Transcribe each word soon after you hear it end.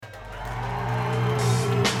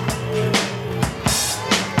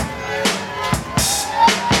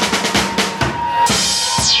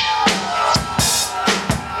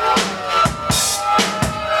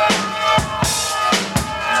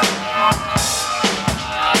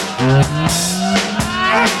Recorded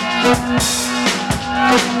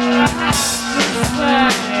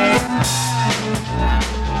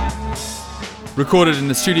in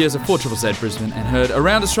the studios of 4ZZZ Brisbane and heard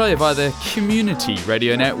around Australia via the Community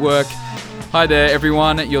Radio Network. Hi there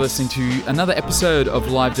everyone, you're listening to another episode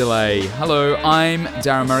of Live Delay. Hello, I'm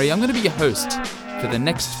Darren Murray. I'm going to be your host for the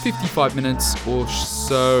next 55 minutes or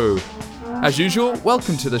so. As usual,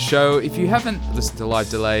 welcome to the show. If you haven't listened to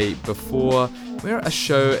Live Delay before, we're a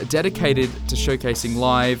show dedicated to showcasing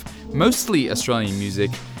live, mostly Australian music.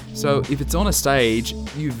 So if it's on a stage,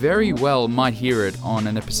 you very well might hear it on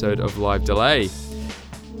an episode of Live Delay.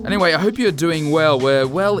 Anyway, I hope you're doing well. We're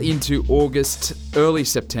well into August, early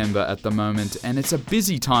September at the moment, and it's a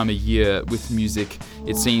busy time of year with music.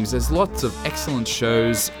 It seems there's lots of excellent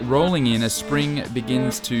shows rolling in as spring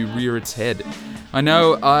begins to rear its head. I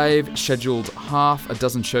know I've scheduled half a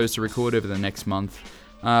dozen shows to record over the next month.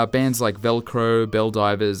 Bands like Velcro,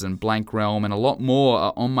 Belldivers and Blank Realm and a lot more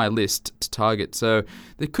are on my list to target, so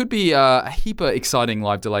there could be a heap of exciting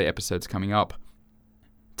Live Delay episodes coming up.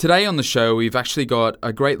 Today on the show we've actually got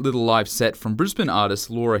a great little live set from Brisbane artist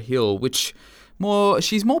Laura Hill,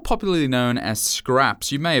 she's more popularly known as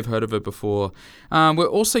Scraps. You may have heard of her before. We're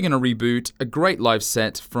also going to reboot a great live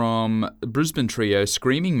set from Brisbane trio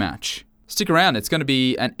Screaming Match. Stick around, it's going to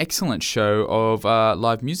be an excellent show of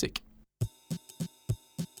live music.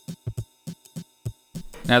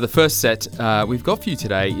 Now, the first set we've got for you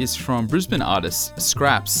today is from Brisbane artist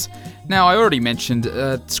Scraps. Now, I already mentioned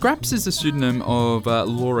Scraps is the pseudonym of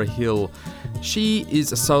Laura Hill. She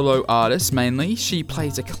is a solo artist mainly. She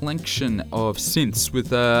plays a collection of synths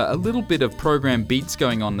with a little bit of program beats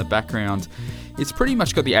going on in the background. It's pretty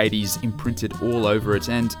much got the 80s imprinted all over it,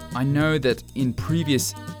 and I know that in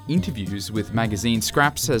previous interviews with magazines,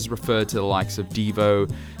 Scraps has referred to the likes of Devo,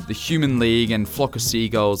 The Human League and Flock of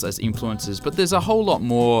Seagulls as influences, but there's a whole lot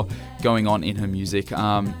more going on in her music.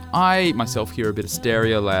 I myself hear a bit of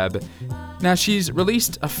Stereolab. Now, she's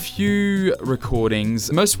released a few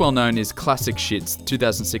recordings. Most well known is Classic Shits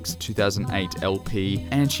 2006-2008 LP,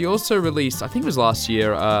 and she also released, I think it was last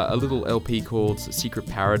year, a little LP called Secret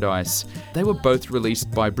Paradise. They were both released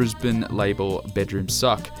by Brisbane label Bedroom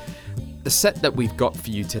Suck. The set that we've got for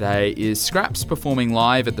you today is Scraps performing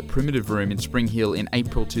live at the Primitive Room in Spring Hill in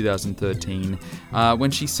April 2013 when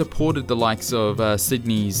she supported the likes of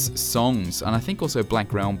Sydney's Songs, and I think also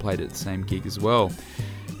Blank Realm played at the same gig as well.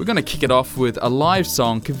 We're going to kick it off with a live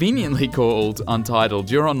song conveniently called Untitled.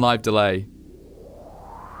 You're on Live Delay.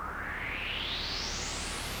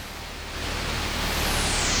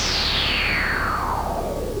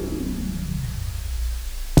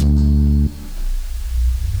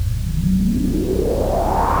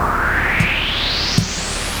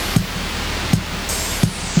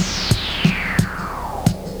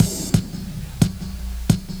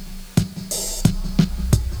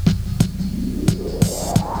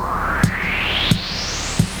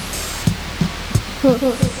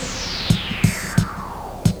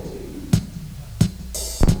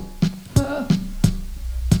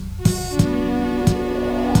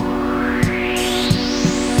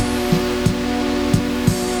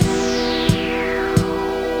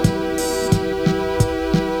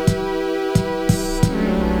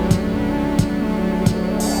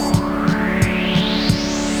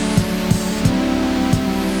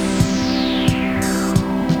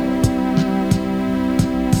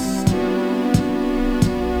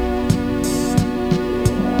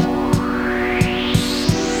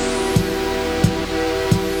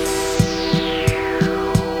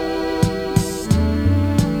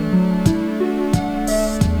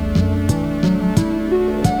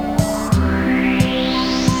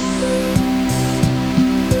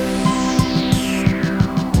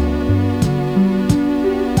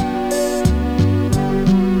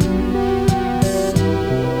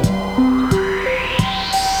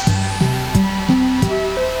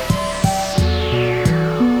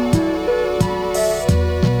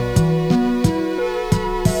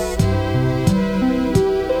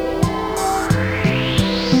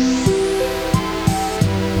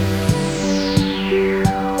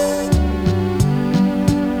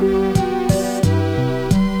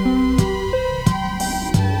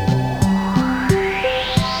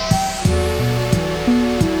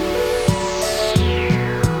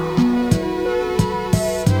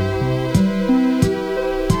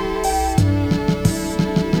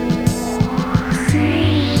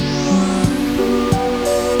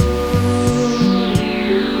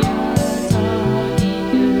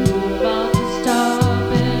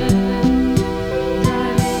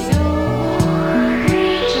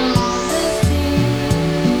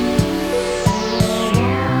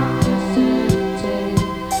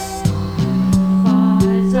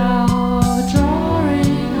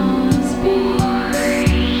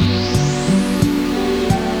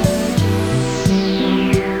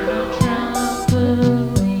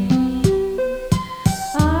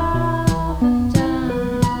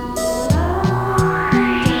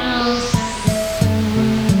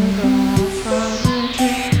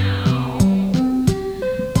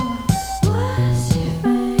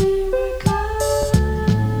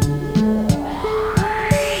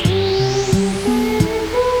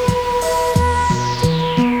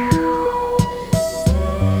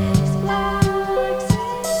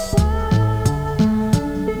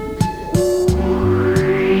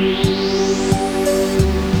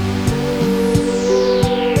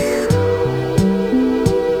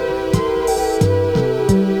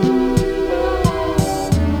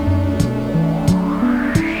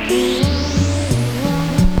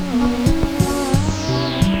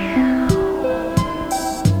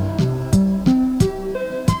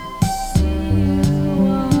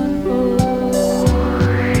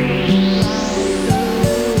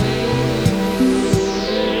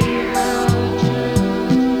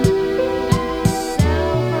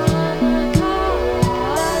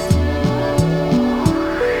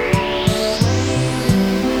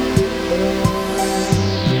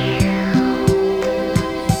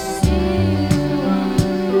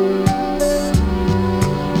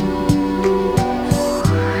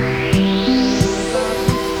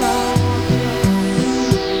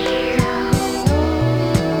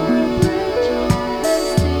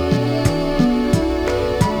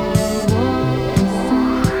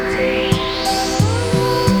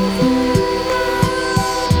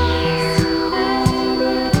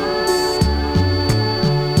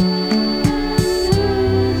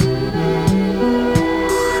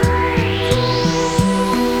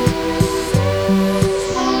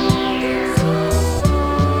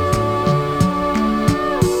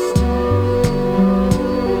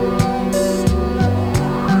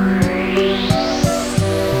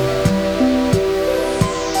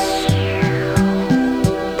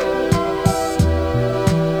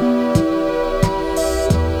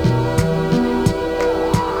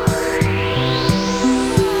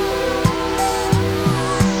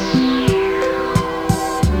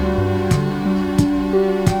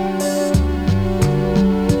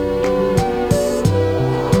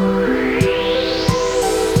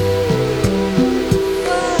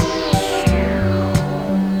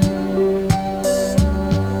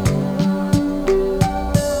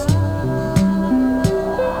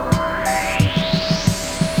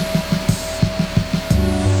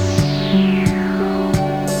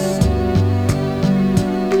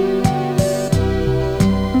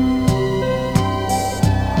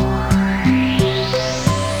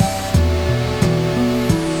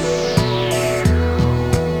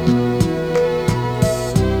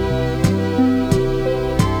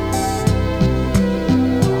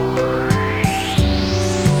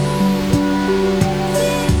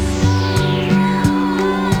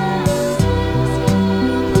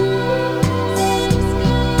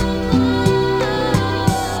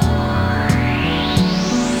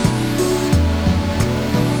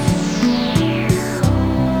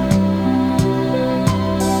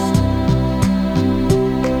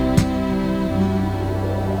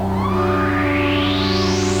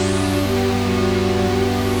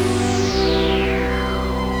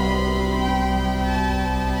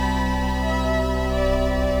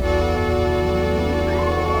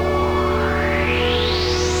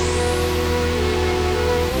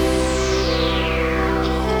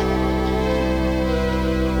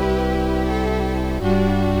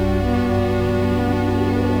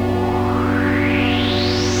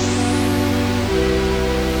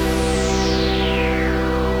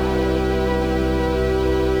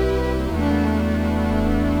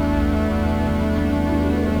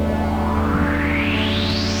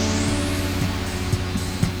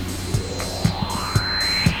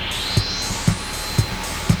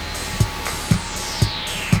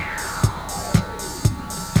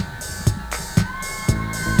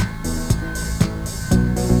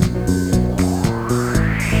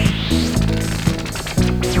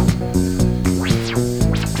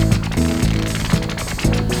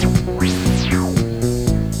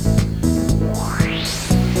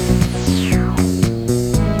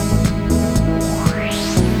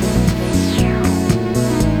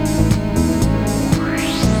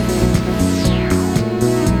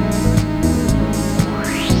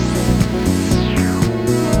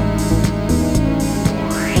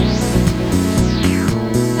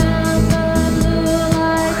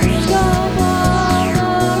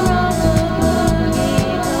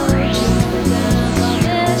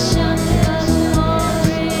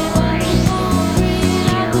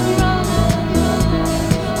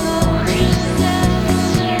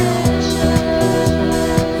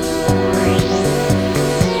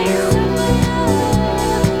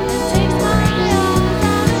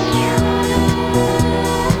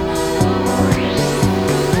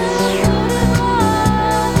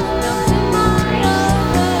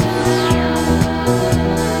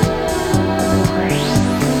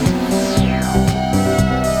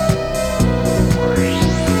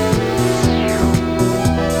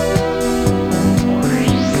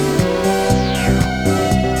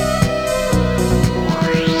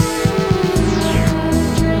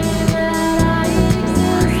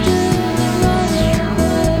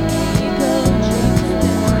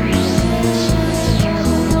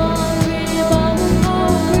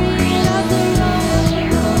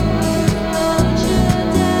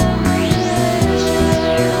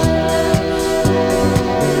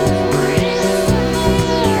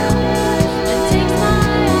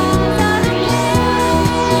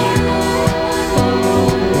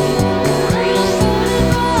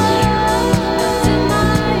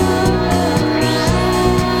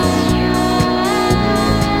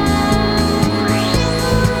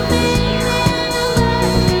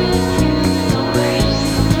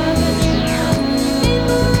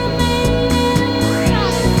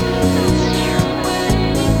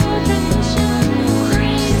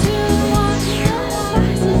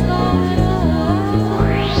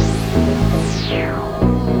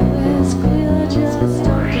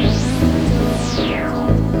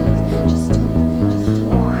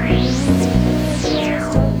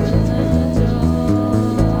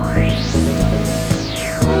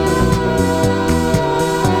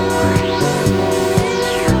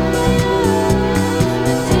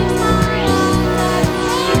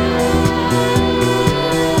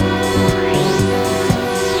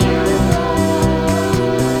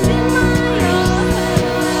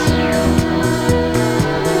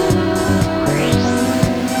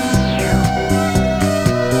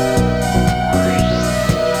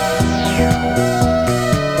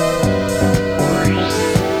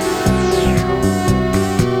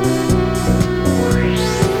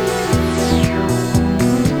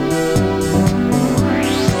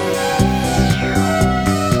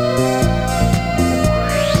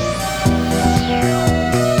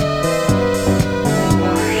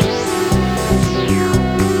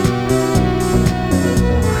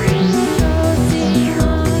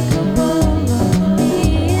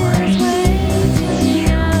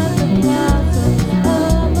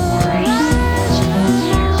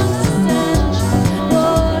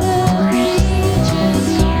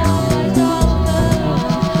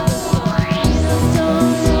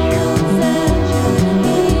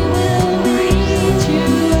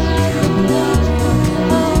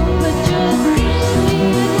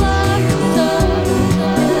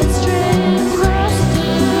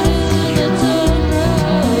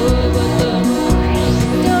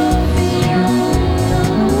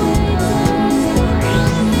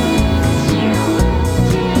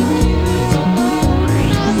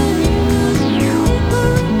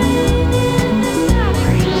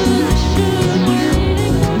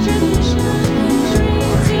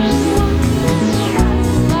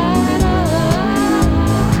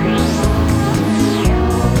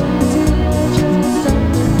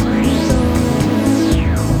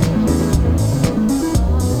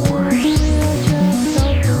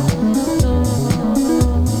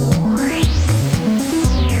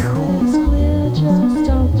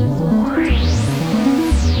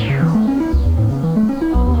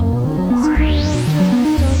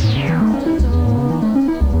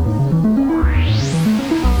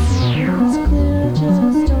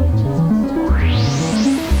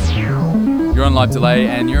 on Live Delay,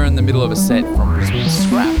 and you're in the middle of a set from Brisbane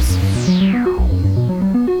Scraps.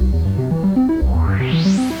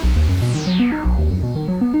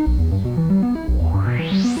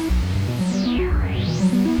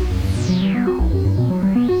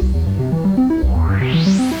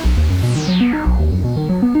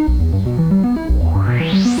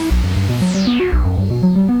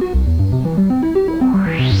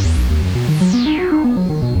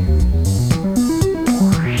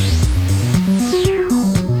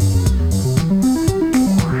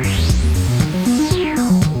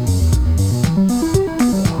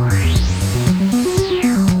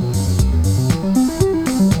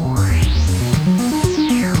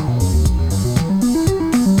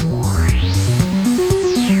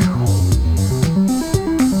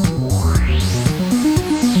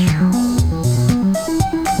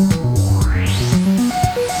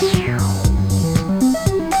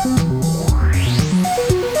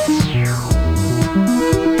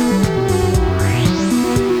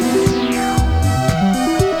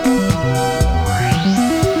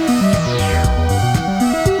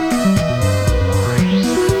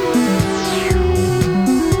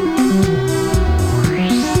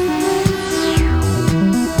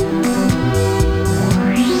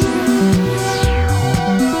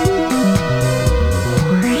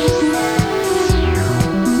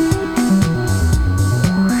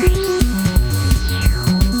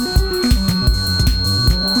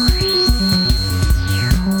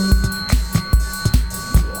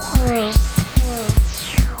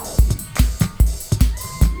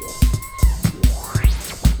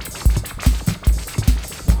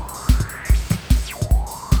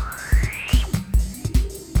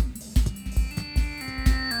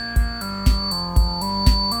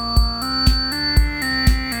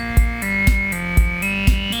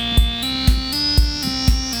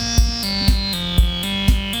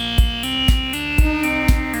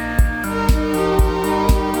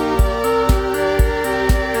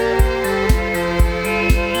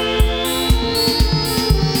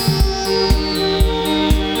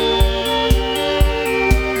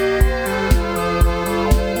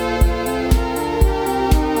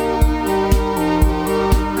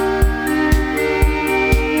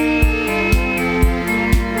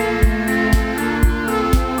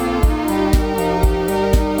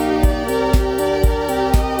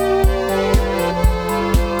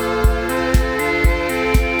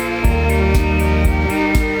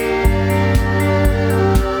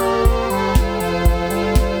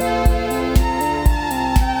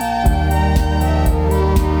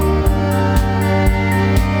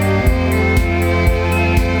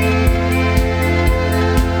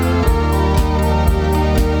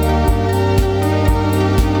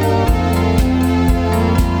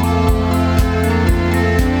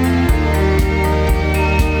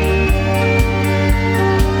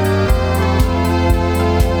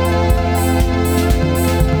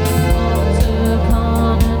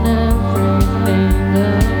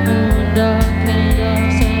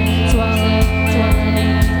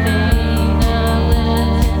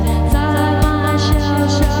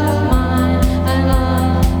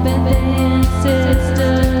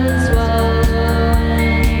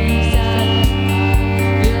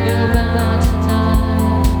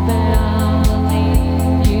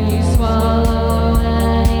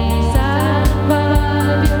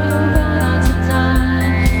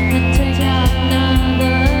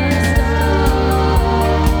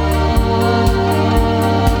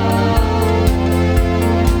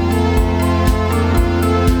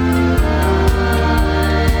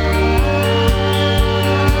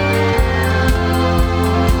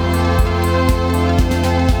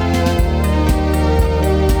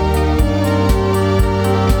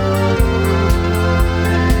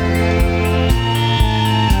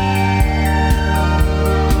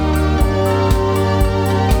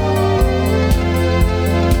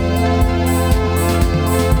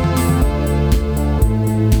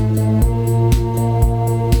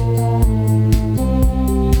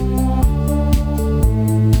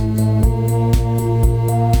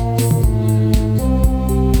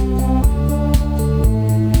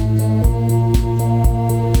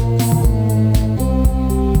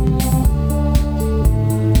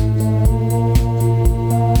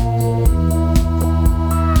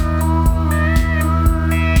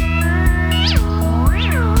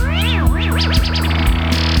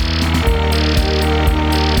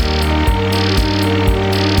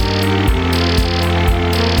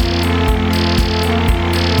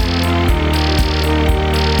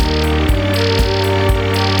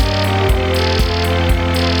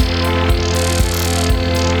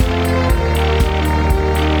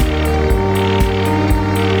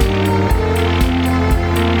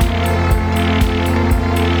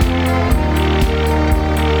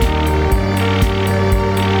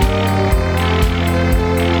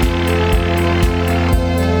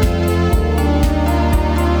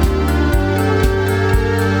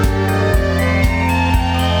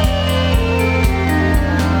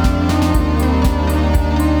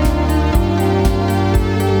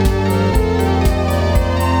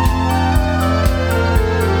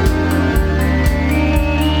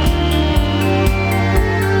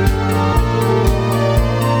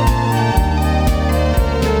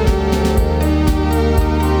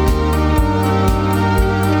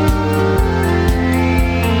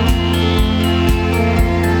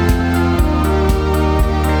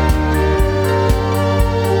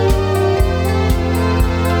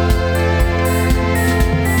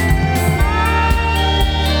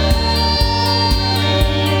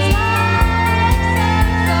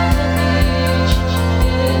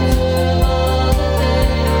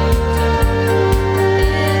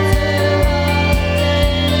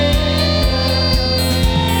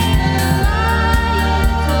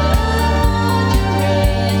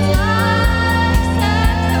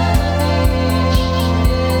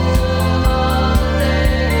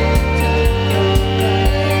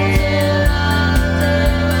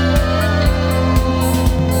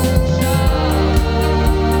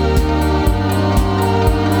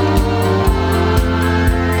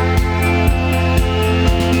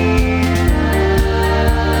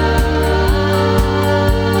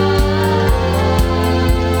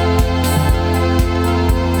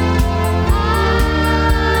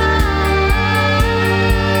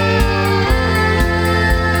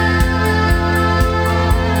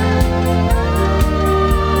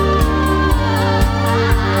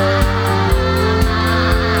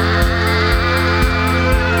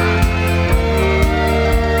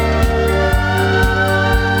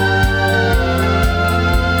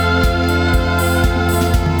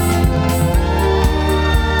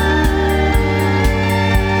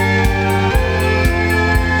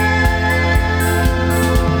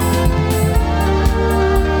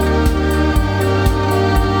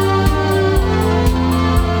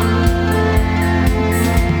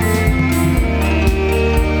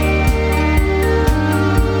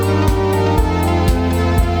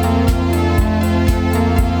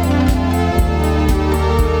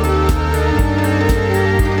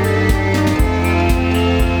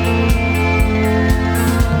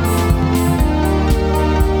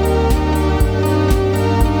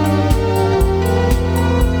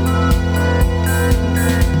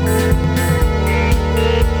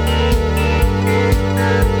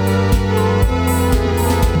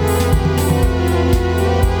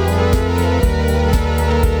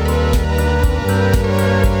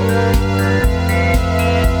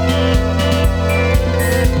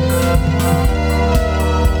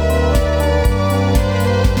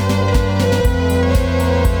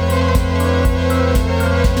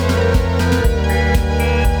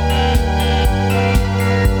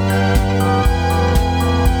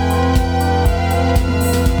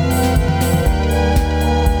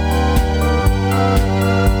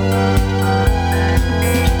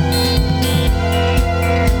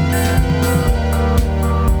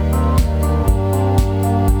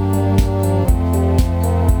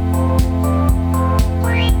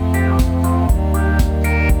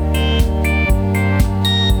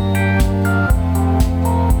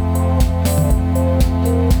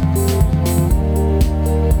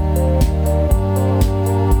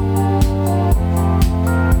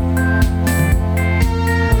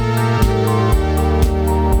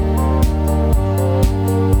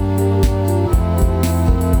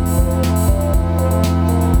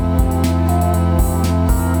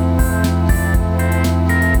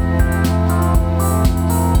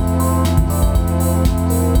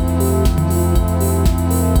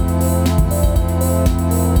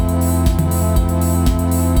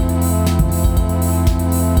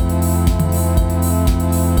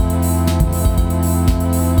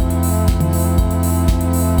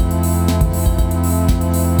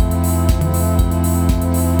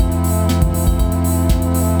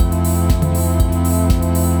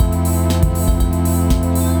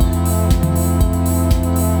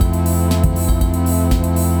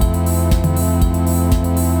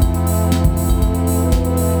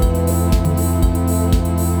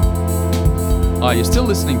 are. You're still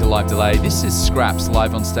listening to Live Delay. This is Scraps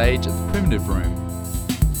live on stage at the Primitive Room.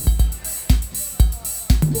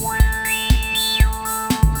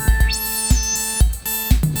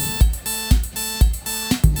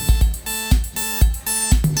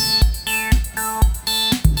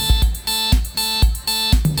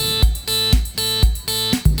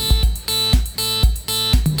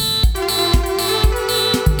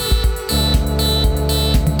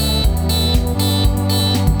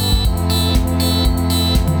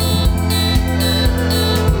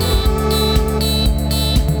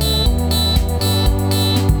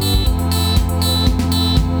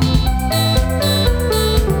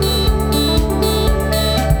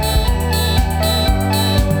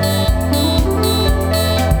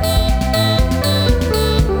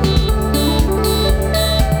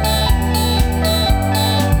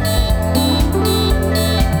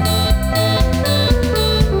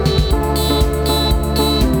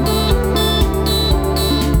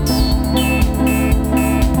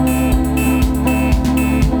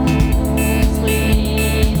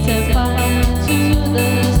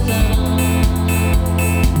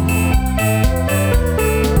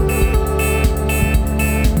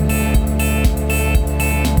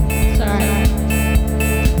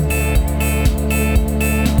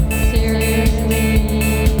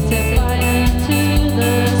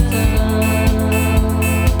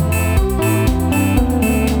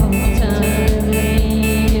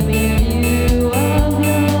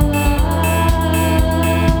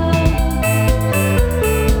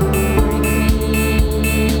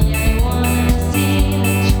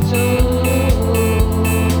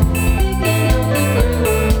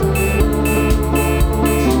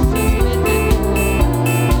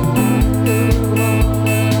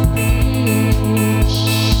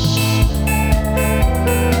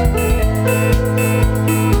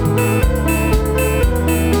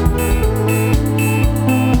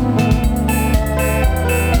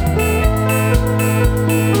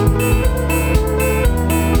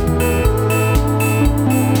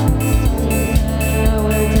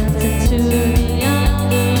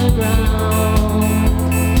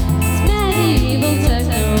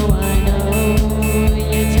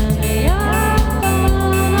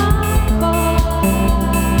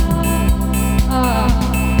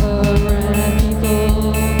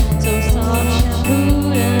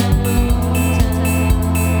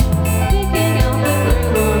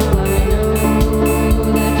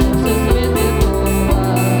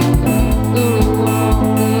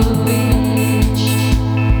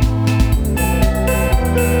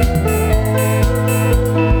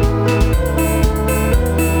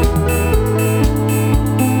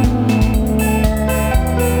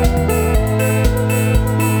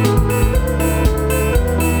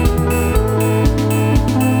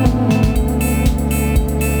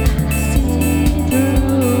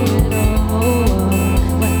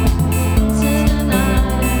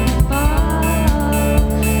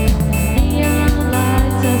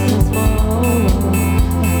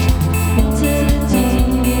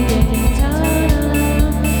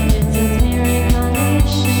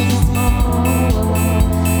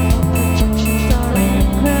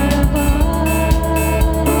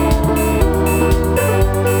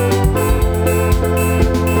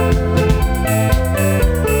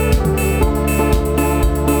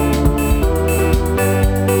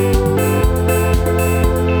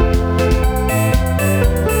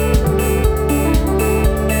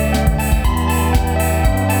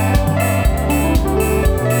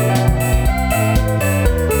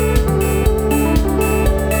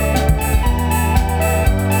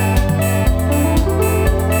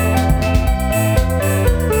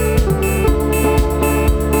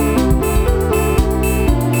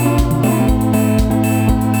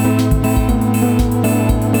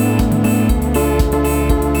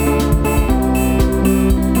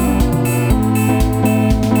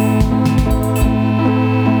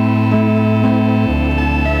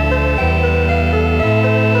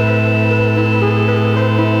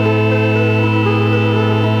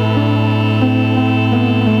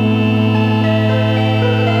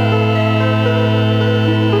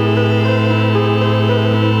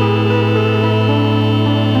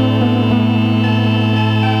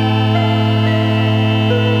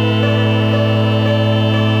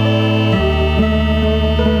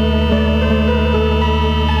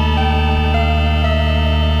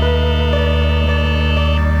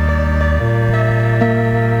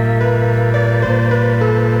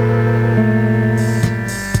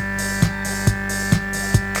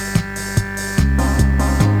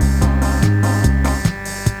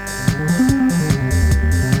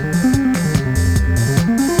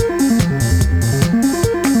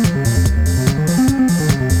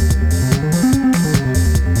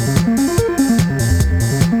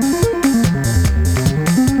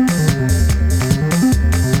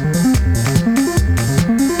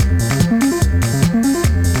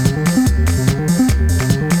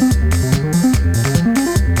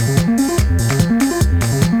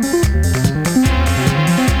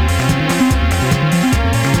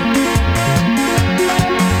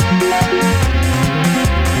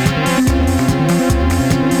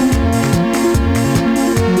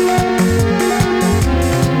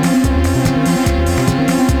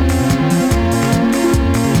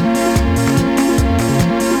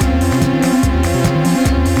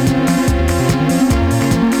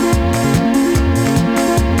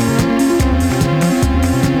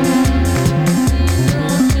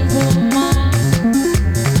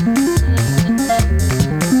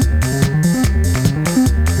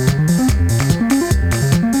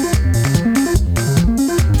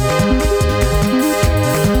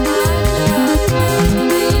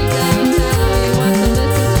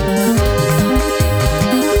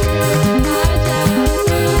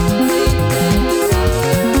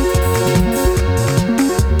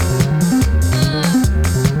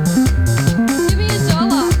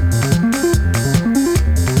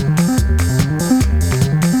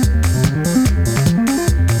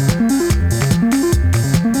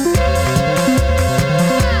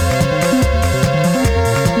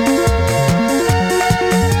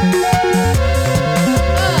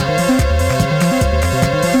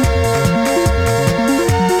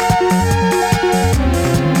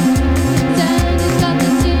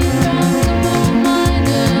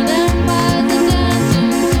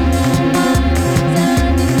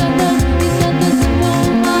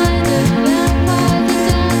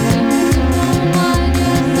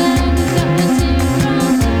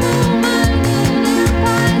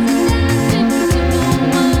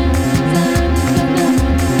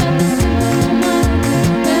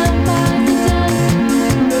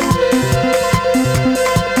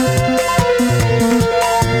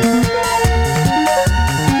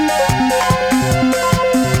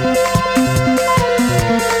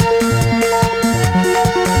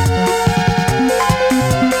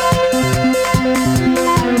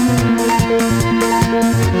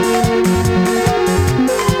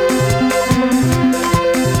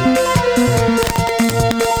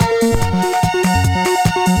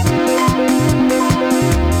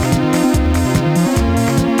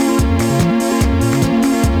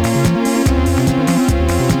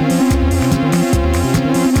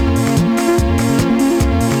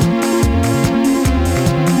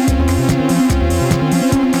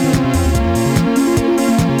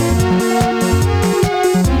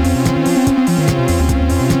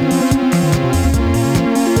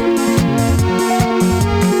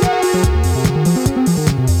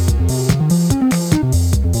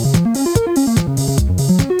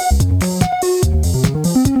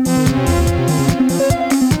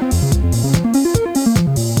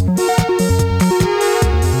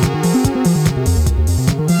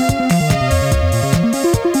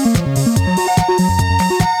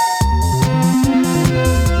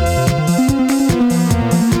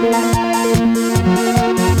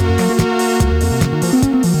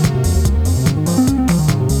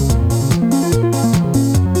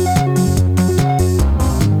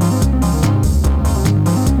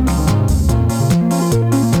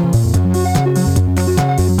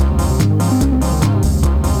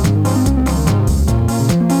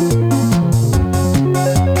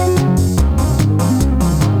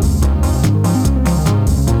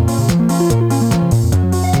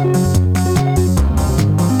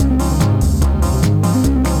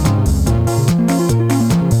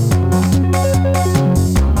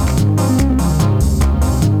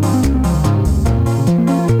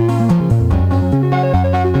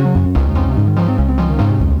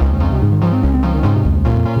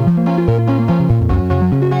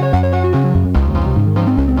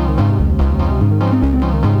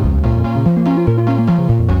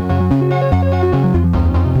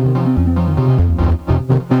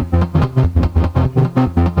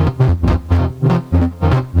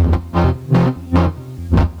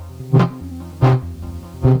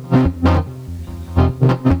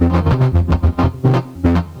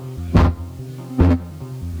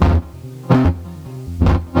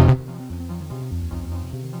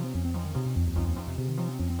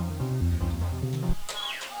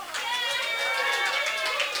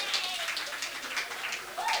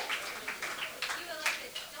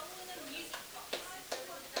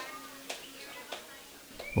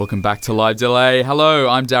 Welcome back to Live Delay. Hello,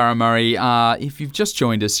 I'm Darren Murray. If you've just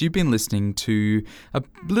joined us, you've been listening to a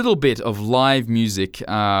little bit of live music.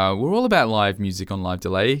 We're all about live music on Live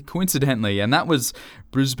Delay, coincidentally, and that was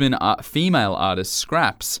Brisbane female artist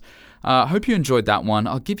Scraps. I hope you enjoyed that one.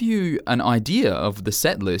 I'll give you an idea of the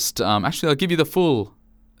set list. Actually, I'll give you the full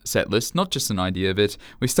set list, not just an idea of it.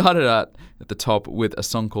 We started out at the top with a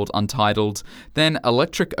song called Untitled, then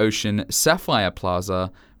Electric Ocean, Sapphire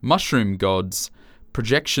Plaza, Mushroom Gods,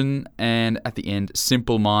 Projection, and at the end,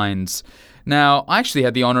 Simple Minds. Now, I actually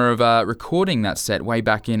had the honour of recording that set way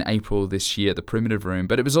back in April this year at the Primitive Room,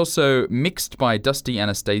 but it was also mixed by Dusty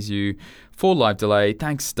Anastasiou for Live Delay.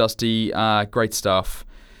 Thanks, Dusty. Great stuff.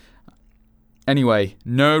 Anyway,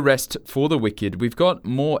 no rest for the wicked. We've got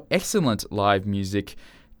more excellent live music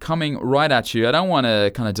coming right at you. I don't want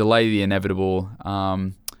to kind of delay the inevitable.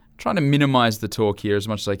 Trying to minimize the talk here as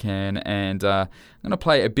much as I can, and I'm going to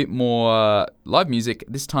play a bit more live music,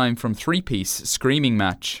 this time from Three-Piece, Screaming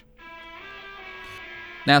Match.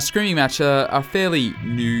 Now, Screaming Match are a fairly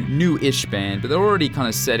new-ish band, but they're already kind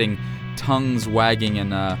of setting tongues wagging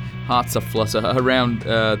and hearts aflutter around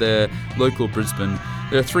their local Brisbane.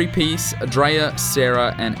 They're a three-piece. Drea,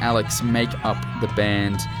 Sarah, and Alex make up the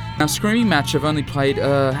band. Now, Screaming Match have only played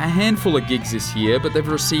a handful of gigs this year, but they've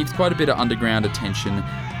received quite a bit of underground attention.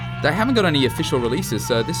 They haven't got any official releases,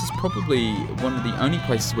 so this is probably one of the only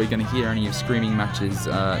places we're going to hear any of Screaming Match's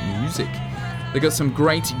music. They've got some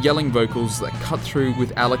great yelling vocals that cut through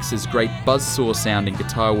with Alex's great buzzsaw-sounding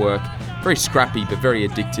guitar work. Very scrappy, but very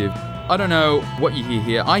addictive. I don't know what you hear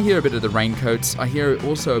here. I hear a bit of the Raincoats. I hear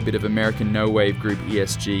also a bit of American no-wave group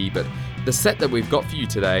ESG, but the set that we've got for you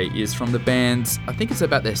today is from the band's, I think it's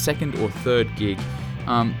about their second or third gig.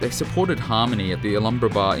 They supported Harmony at the Alhambra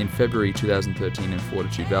Bar in February 2013 in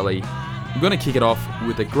Fortitude Valley. I'm going to kick it off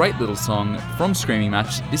with a great little song from Screaming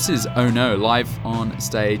Match. This is Oh No, live on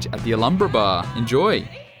stage at the Alhambra Bar. Enjoy!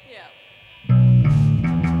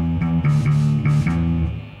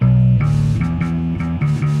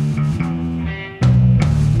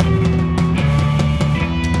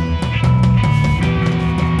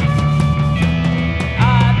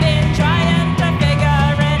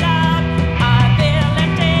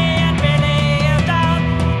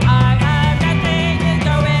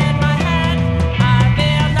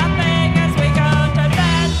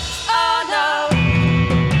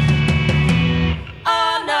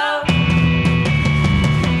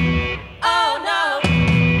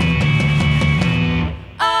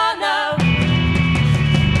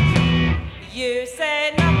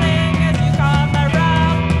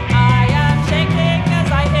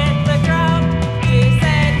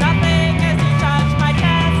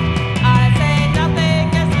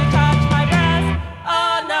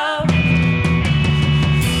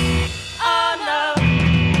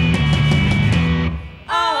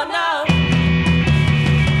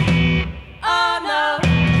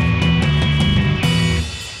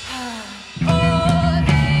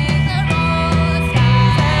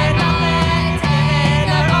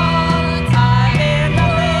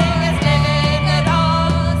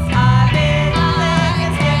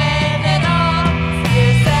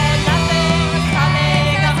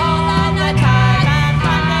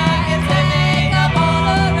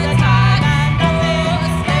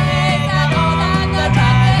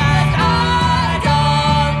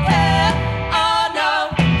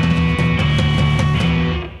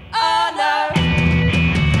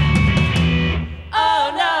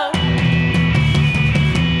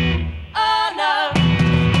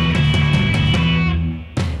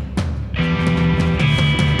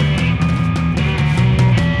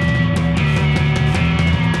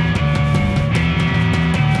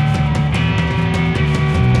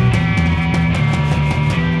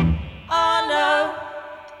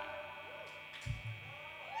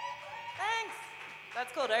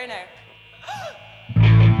 That's called Oh No.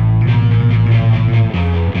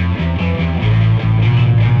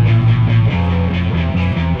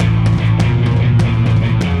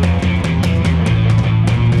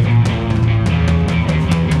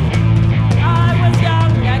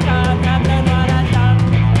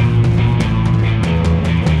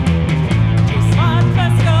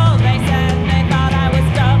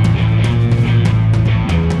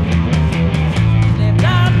 Lived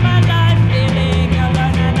up my life feeling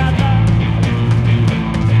alone and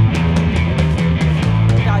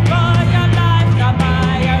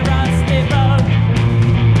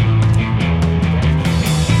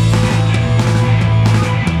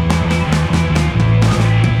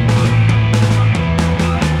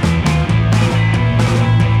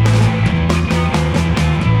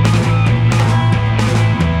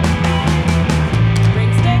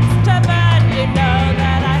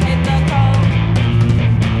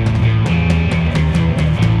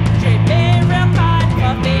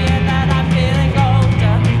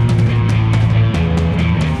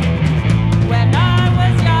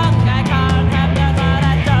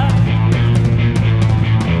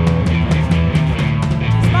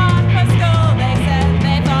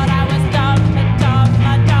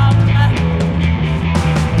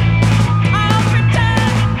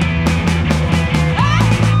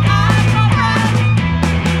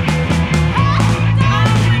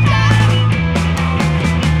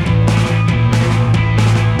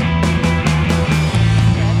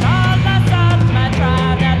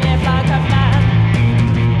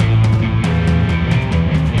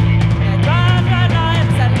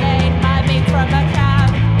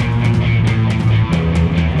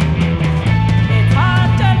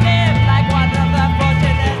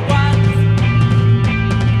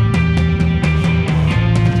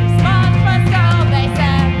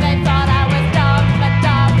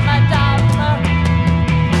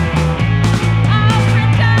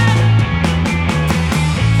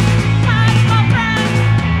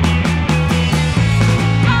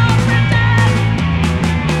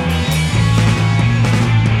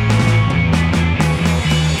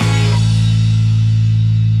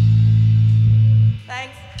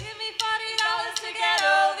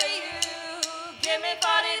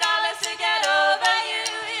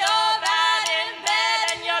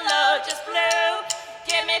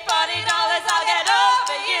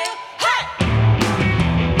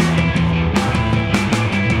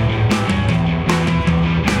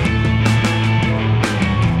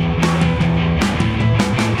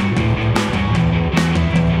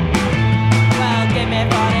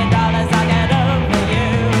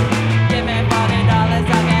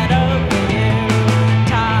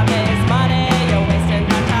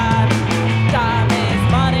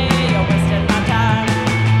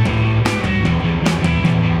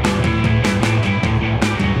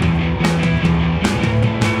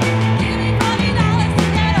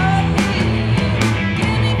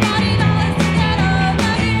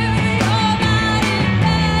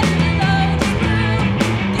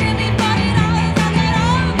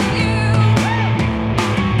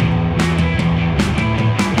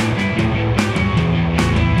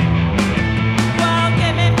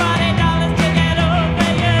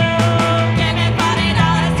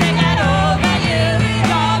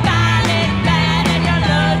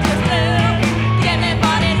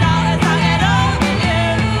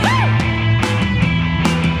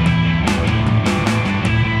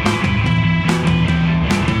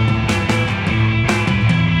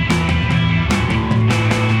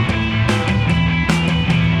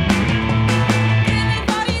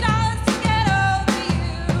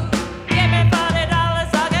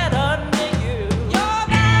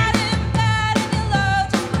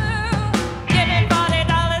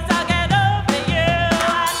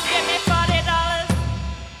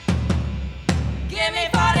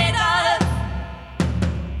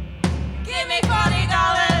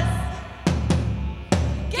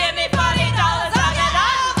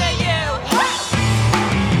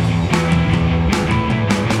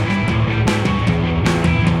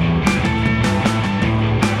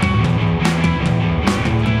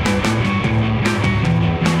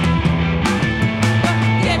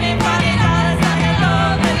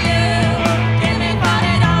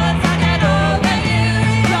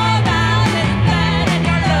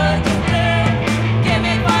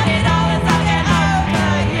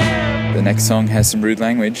Next song has some rude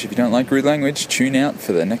language. If you don't like rude language, tune out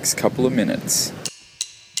for the next couple of minutes.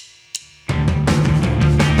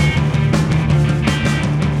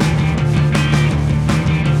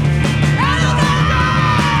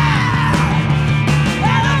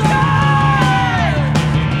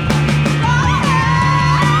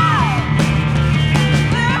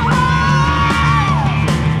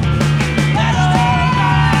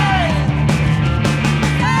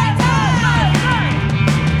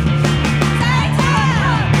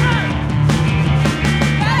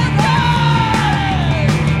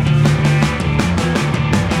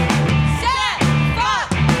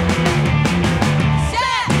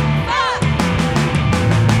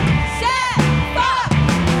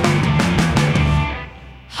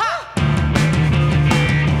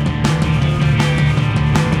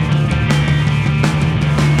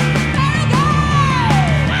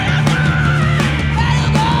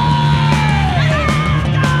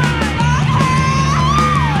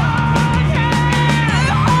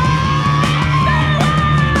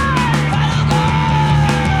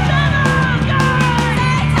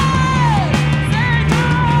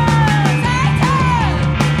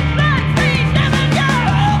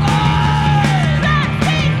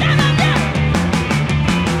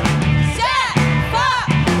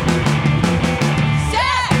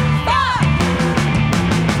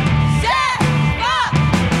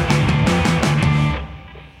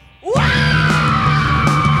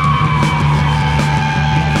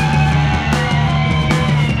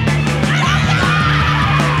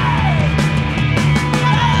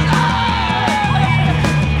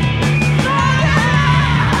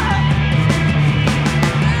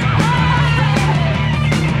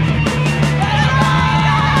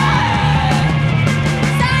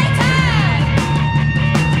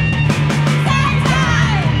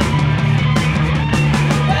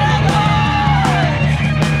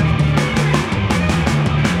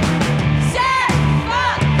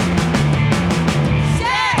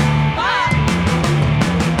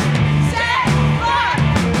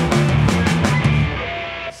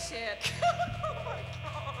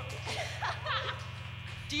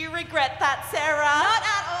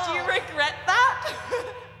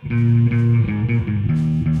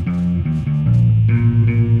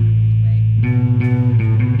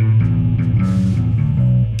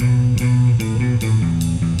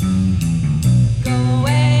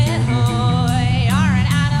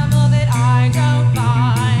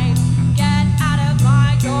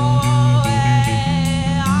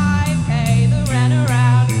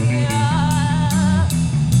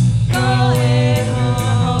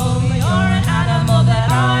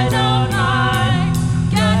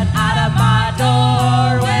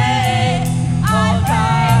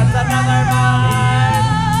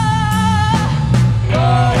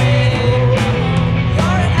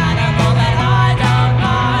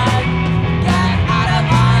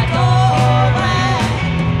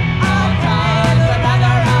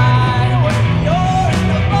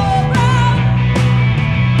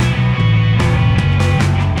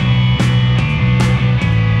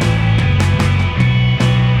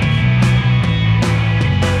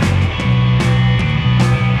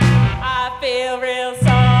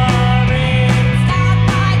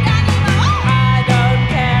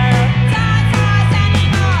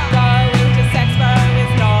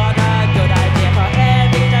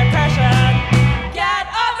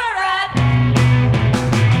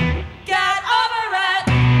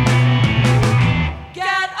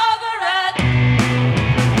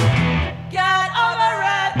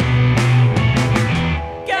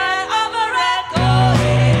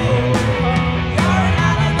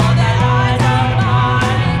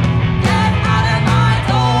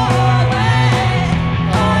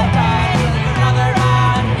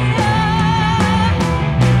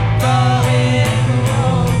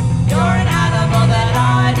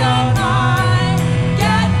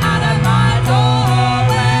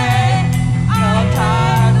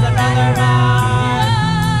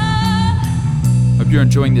 You're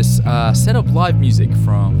enjoying this set of live music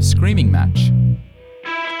from Screaming Match.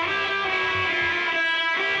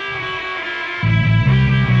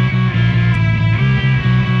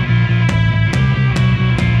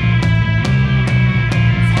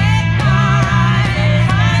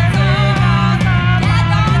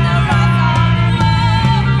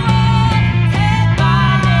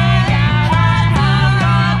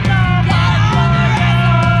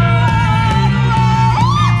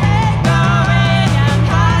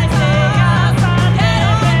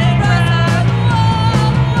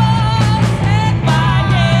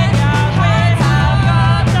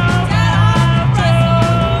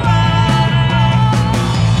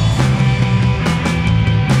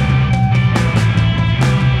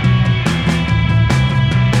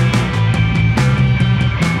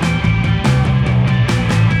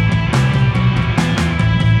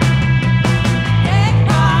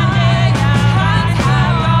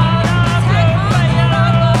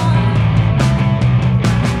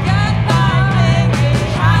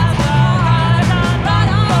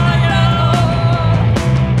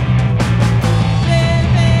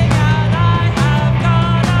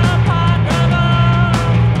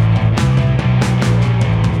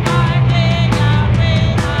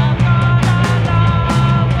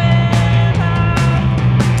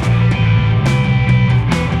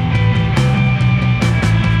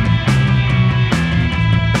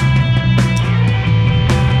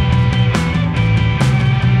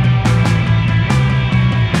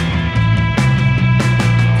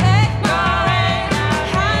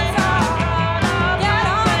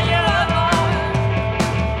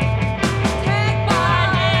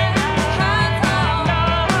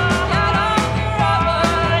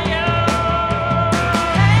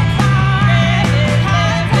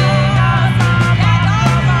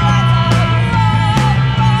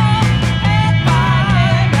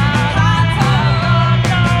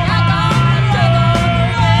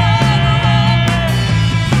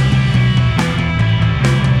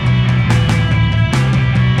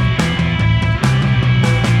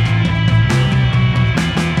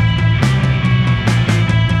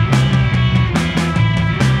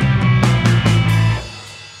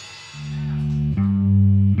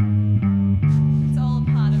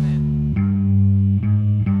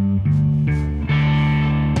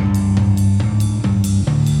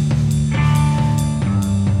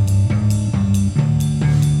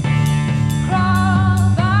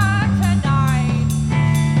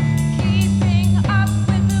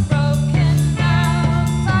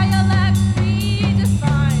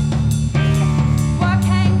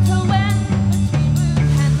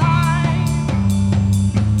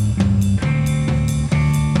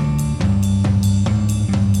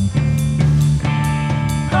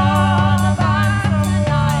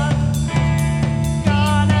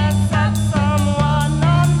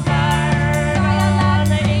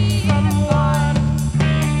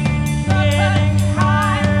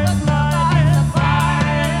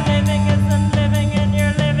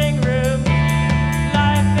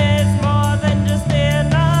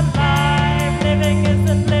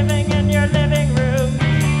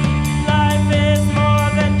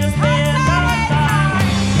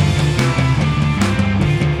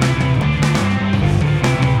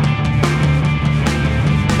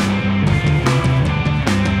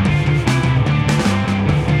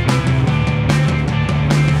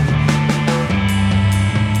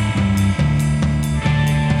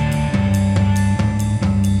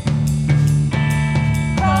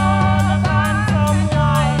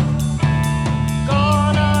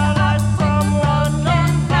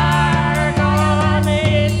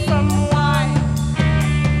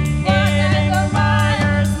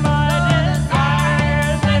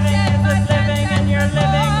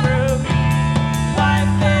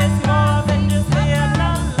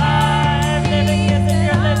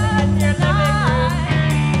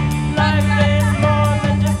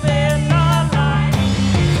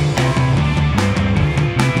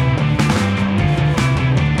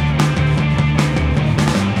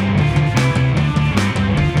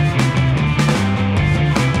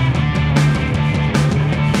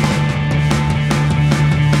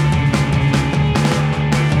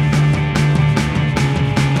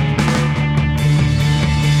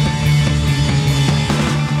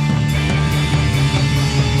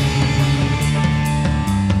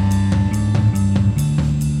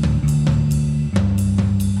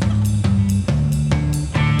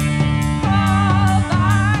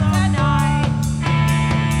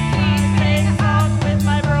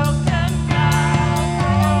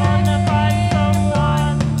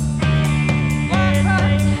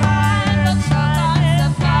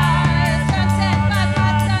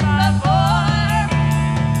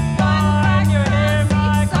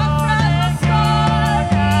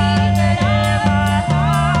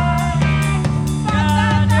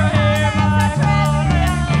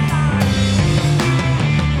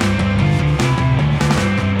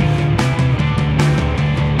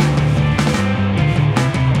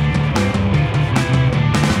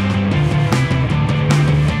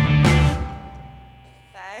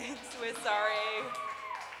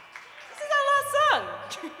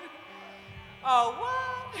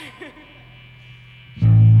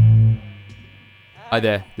 Hi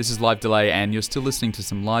there, this is Live Delay, and you're still listening to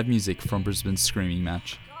some live music from Brisbane's Screaming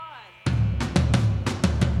Match.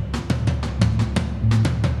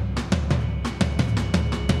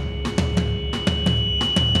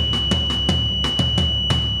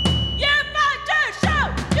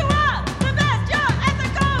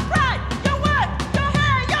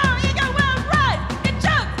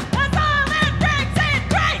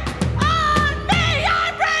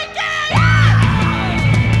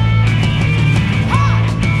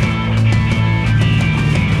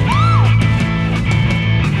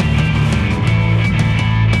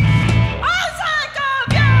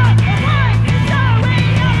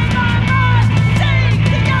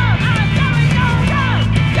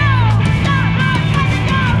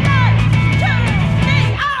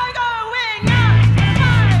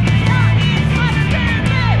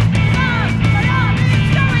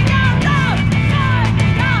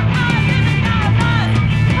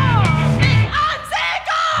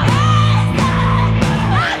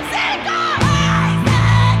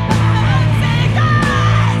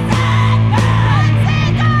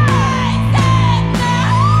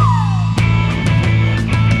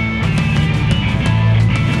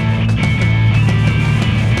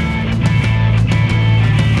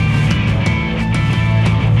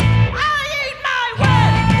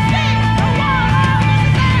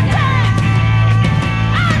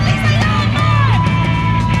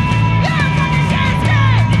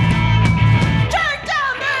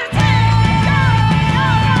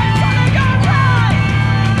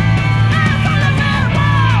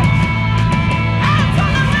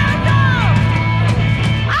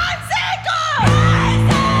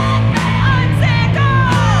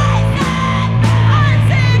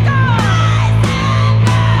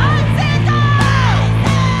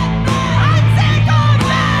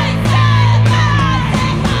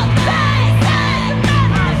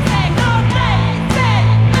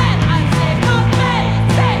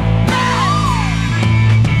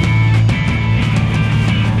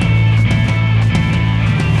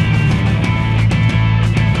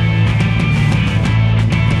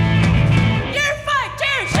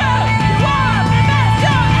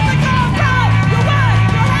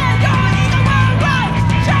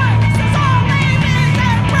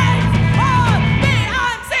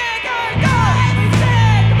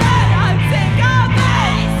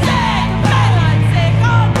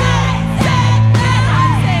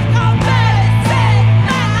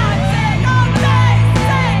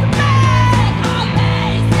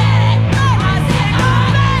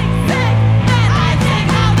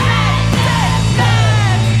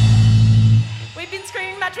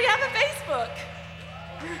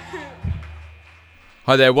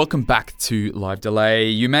 Hi there, welcome back to Live Delay.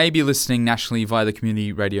 You may be listening nationally via the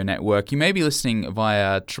Community Radio Network. You may be listening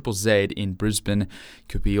via Triple Z in Brisbane. You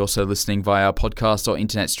could be also listening via podcast or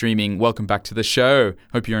internet streaming. Welcome back to the show.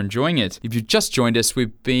 Hope you're enjoying it. If you've just joined us,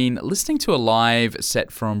 we've been listening to a live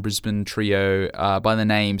set from Brisbane trio by the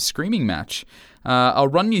name Screaming Match. I'll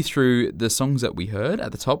run you through the songs that we heard.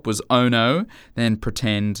 At the top was Oh No, then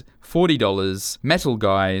Pretend, $40, Metal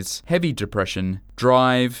Guys, Heavy Depression,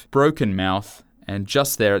 Drive, Broken Mouth, and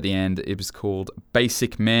just there at the end, it was called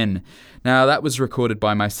Basic Men. Now, that was recorded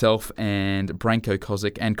by myself and Branko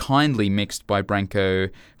Kozik and kindly mixed by Branko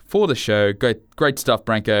for the show. Great stuff,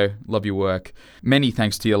 Branko. Love your work. Many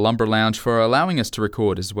thanks to your Lumber Lounge for allowing us to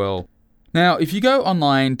record as well. Now, if you go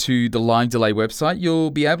online to the Live Delay website,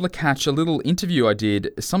 you'll be able to catch a little interview I did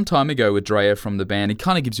some time ago with Drea from the band. It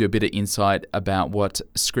kind of gives you a bit of insight about what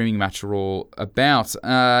Screaming Match are all about.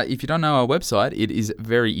 If you don't know our website, it is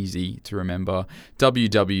very easy to remember,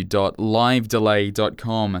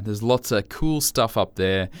 www.livedelay.com. There's lots of cool stuff up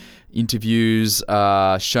there. Interviews,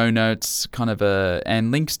 show notes,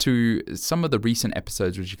 and links to some of the recent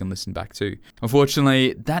episodes which you can listen back to.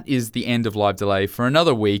 Unfortunately, that is the end of Live Delay for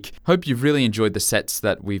another week. Hope you've really enjoyed the sets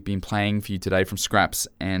that we've been playing for you today from Scraps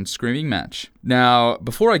and Screaming Match. Now,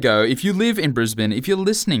 before I go, if you live in Brisbane, if you're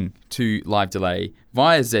listening to Live Delay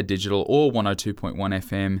via Z Digital or 102.1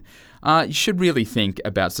 FM, you should really think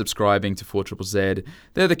about subscribing to 4ZZZ.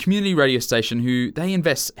 They're the community radio station who they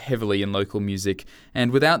invest heavily in local music,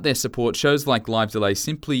 and without their support, shows like Live Delay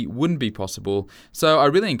simply wouldn't be possible. So I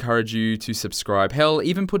really encourage you to subscribe. Hell,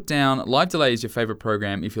 even put down Live Delay as your favourite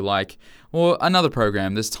program if you like, or another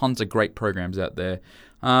program. There's tons of great programs out there.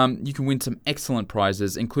 You can win some excellent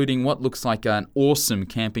prizes, including what looks like an awesome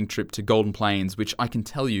camping trip to Golden Plains, which I can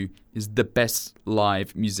tell you is the best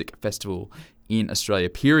live music festival in Australia,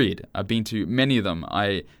 period. I've been to many of them.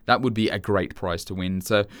 That would be a great prize to win.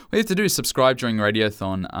 So what you have to do is subscribe during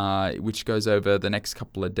Radiothon, which goes over the next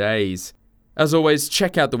couple of days. As always,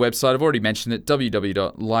 check out the website. I've already mentioned it,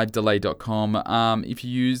 www.livedelay.com. If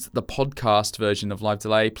you use the podcast version of Live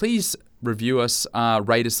Delay, please review us,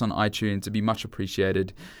 rate us on iTunes. It'd be much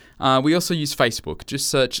appreciated. We also use Facebook. Just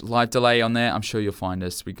search Live Delay on there. I'm sure you'll find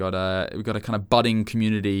us. We got a kind of budding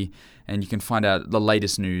community, and you can find out the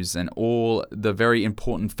latest news and all the very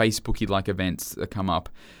important Facebooky-like events that come up.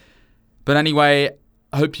 But anyway,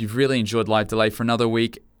 I hope you've really enjoyed Live Delay for another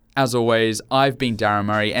week. As always, I've been Darren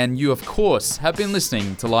Murray, and you, of course, have been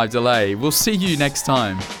listening to Live Delay. We'll see you next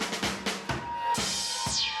time.